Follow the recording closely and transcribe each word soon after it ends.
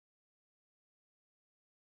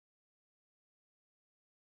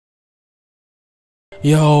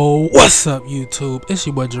Yo, what's up YouTube? It's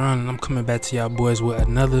your boy Jerron and I'm coming back to y'all boys with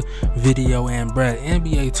another video. And bruh,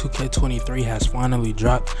 NBA 2K23 has finally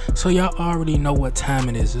dropped, so y'all already know what time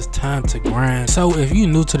it is. It's time to grind. So if you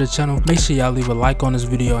new to the channel, make sure y'all leave a like on this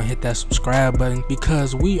video and hit that subscribe button,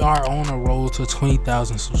 because we are on a roll to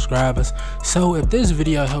 20,000 subscribers. So if this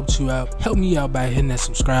video helped you out, help me out by hitting that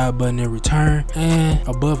subscribe button in return. And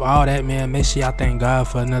above all that, man, make sure y'all thank God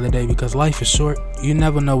for another day, because life is short. You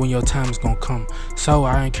never know when your time is gonna come. So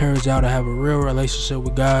I encourage y'all to have a real relationship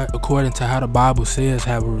with God, according to how the Bible says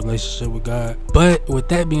have a relationship with God. But with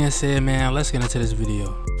that being said, man, let's get into this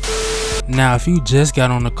video. Now, if you just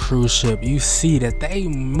got on a cruise ship, you see that they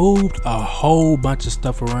moved a whole bunch of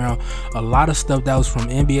stuff around. A lot of stuff that was from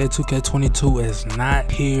NBA 2K22 is not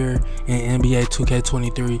here in NBA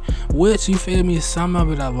 2K23, which, you feel me, some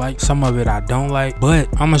of it I like, some of it I don't like. But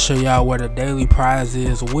I'm gonna show y'all where the daily prize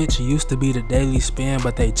is, which used to be the daily spin,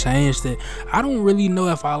 but they changed it. I don't really know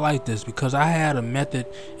if I like this, because I had a method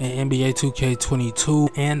in NBA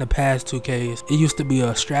 2K22 and the past 2Ks. It used to be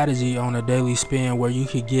a strategy on a daily spin where you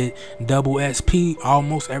could get double XP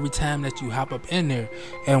almost every time that you hop up in there.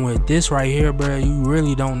 And with this right here, bro, you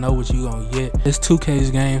really don't know what you gonna get. It's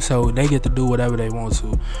 2K's game, so they get to do whatever they want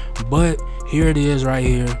to. But here it is right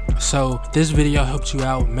here. So if this video helped you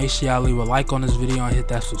out, make sure y'all leave a like on this video and hit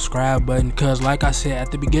that subscribe button, because like I said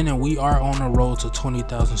at the beginning, we are on the road to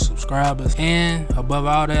 20,000 subscribers. And above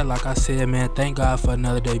all that, like I said, man, thank God for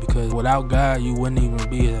another day, because without God, you wouldn't even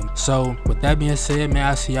be here. So with that being said, man,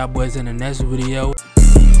 I'll see y'all boys in the next video.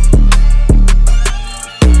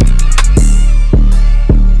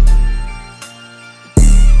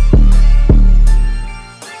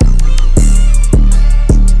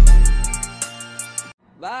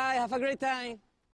 Bye, have a great time.